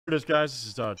Here it is, guys. This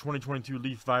is 2022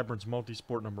 Leaf Vibrance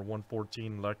Multisport number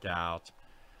 114. Look out.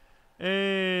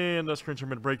 And let's screen share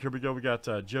break. Here we go. We got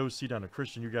Joe C down to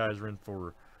Christian. You guys are in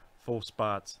for full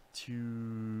spots.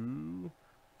 2,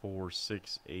 4,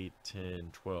 6, 8, 10,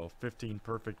 12, 15.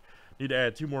 Perfect. Need to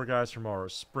add 2 more guys from our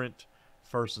sprint.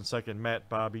 First and second, Matt,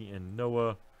 Bobby, and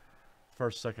Noah.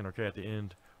 First, second, okay, at the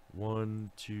end.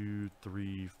 1, 2,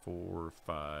 3, 4,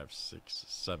 5, 6,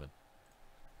 7.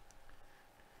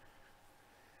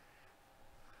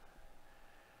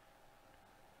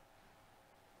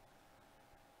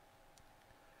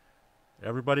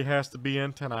 Everybody has to be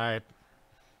in tonight.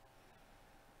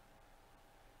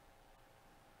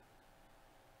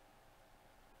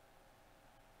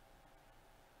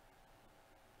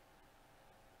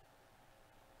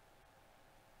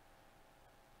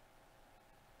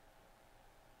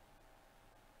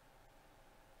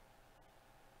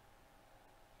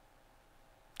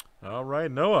 All right,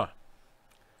 Noah.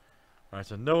 All right,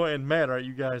 so Noah and Matt, all right,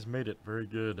 you guys made it. Very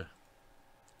good.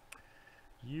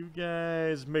 You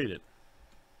guys made it.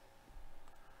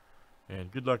 And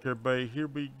good luck, everybody. Here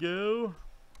we go.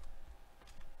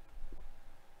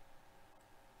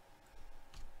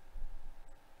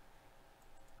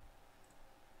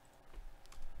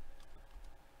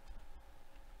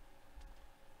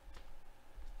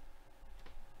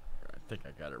 I think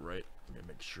I got it right. Let me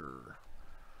make sure.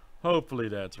 Hopefully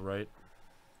that's right.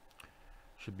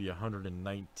 Should be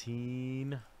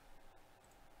 119.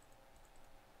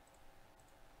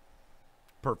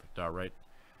 Perfect. All right.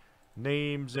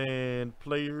 Names and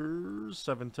players,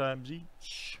 7 times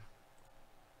each.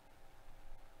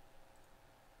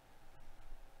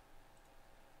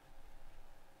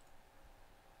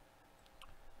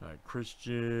 All right,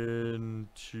 Christian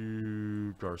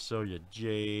to Garcelia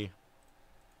J.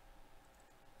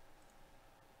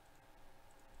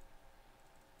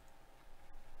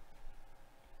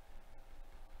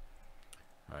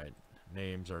 All right,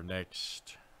 names are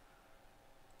next.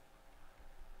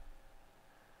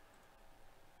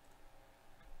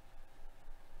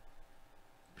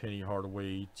 Penny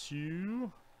Hardaway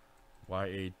to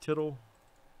Y.A. Tittle.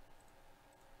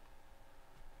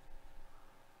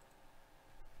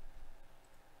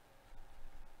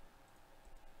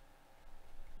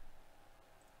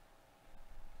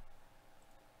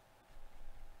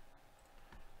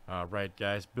 All right,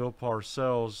 guys. Bill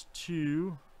Parcells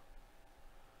to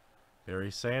Barry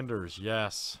Sanders.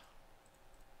 Yes.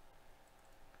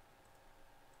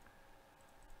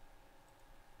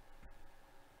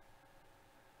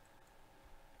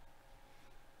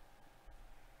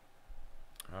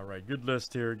 All right, good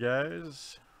list here,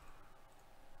 guys.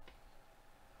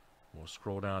 We'll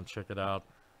scroll down, check it out.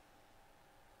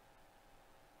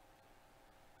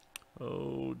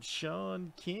 Oh,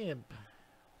 Sean Kemp.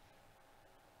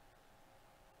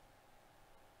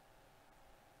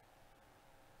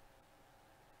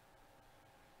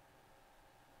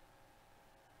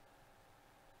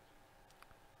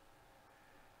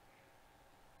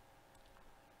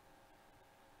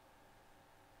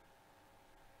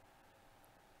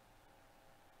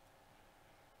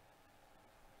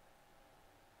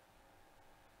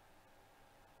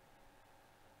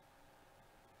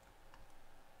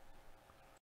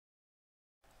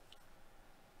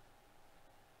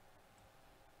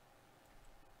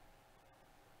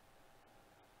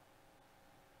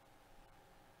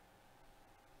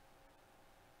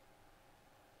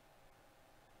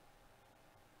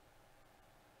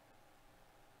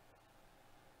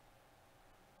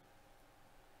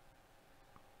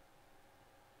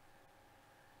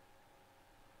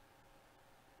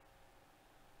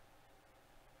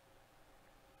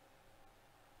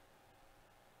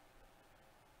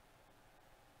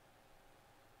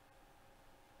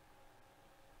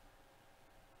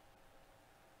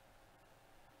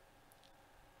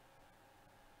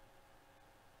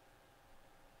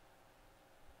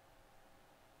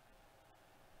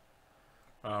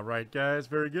 All right, guys,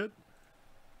 very good.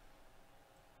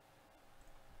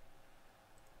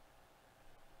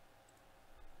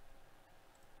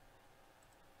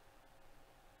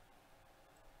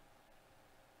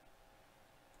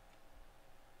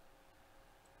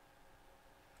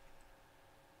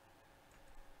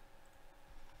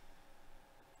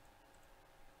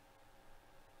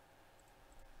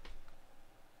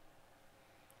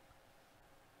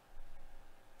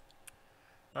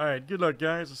 All right, good luck,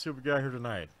 guys. Let's see what we got here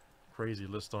tonight. Crazy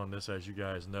list on this, as you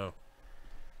guys know.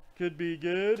 Could be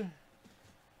good.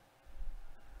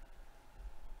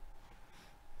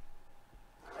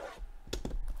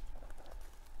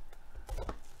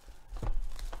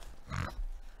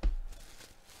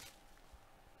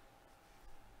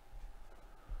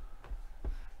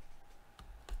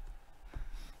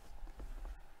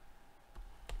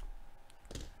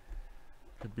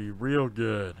 Could be real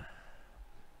good.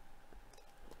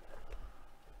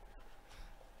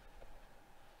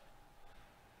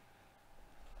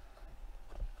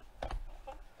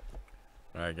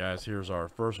 Alright, guys, here's our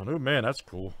first one. Oh, man, that's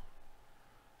cool.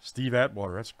 Steve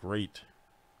Atwater, that's great.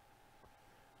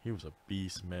 He was a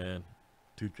beast, man.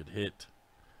 Dude could hit.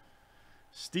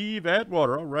 Steve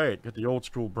Atwater, alright. Got the old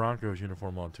school Broncos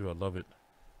uniform on, too. I love it.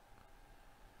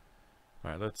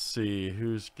 Alright, let's see.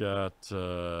 Who's got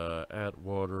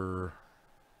Atwater?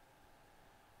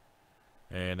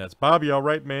 And that's Bobby,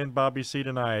 alright, man. Bobby C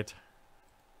tonight.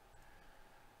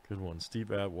 Good one.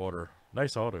 Steve Atwater.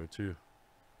 Nice auto, too.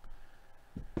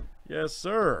 Yes,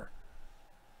 sir.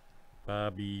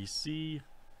 Bobby C.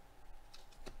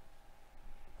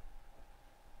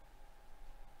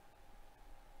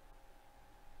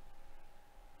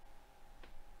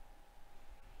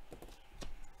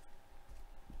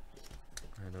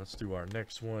 And let's do our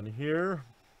next one here.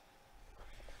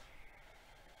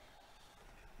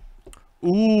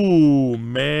 Ooh,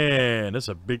 man. That's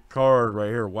a big card right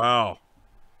here. Wow.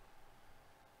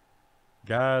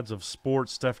 Gods of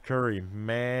Sports, Steph Curry.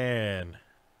 Man.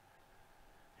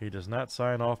 He does not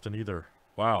sign often either.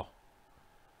 Wow.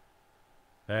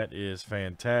 That is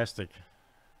fantastic.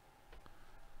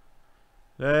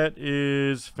 That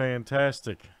is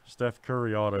fantastic. Steph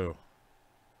Curry auto.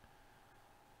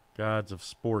 Gods of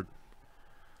Sport.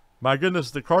 My goodness,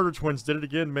 the Carter twins did it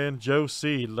again, man. Joe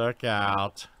C. Look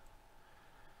out.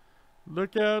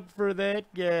 Look out for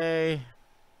that guy.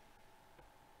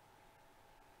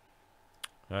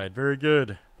 Alright, very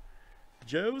good.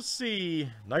 Joe C.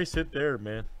 Nice hit there,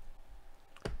 man.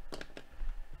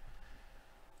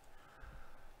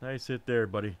 Nice hit there,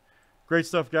 buddy. Great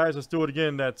stuff, guys. Let's do it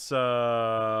again. That's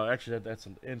actually that's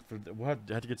an end for. We'll have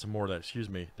to get some more of that. Excuse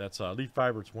me. That's Elite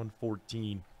Vibrance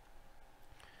 114.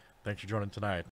 Thanks for joining tonight.